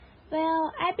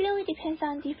Well, I believe it depends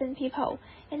on different people.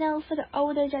 For the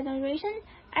older generation,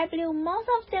 I believe most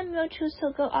of them will choose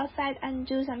to go outside and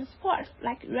do some sports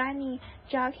like running,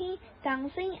 jogging,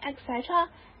 dancing, etc.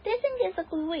 They think it's a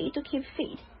good way to keep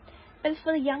fit. But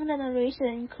for the young generation,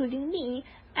 including me,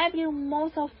 I believe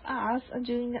most of us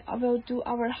will do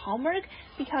our homework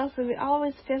because we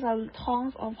always face a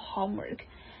tons of homework.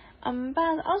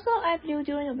 But also I believe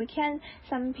during the weekend,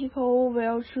 some people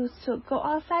will choose to go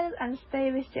outside and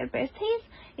stay with their besties.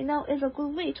 It's a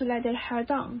good way to let their hair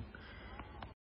down.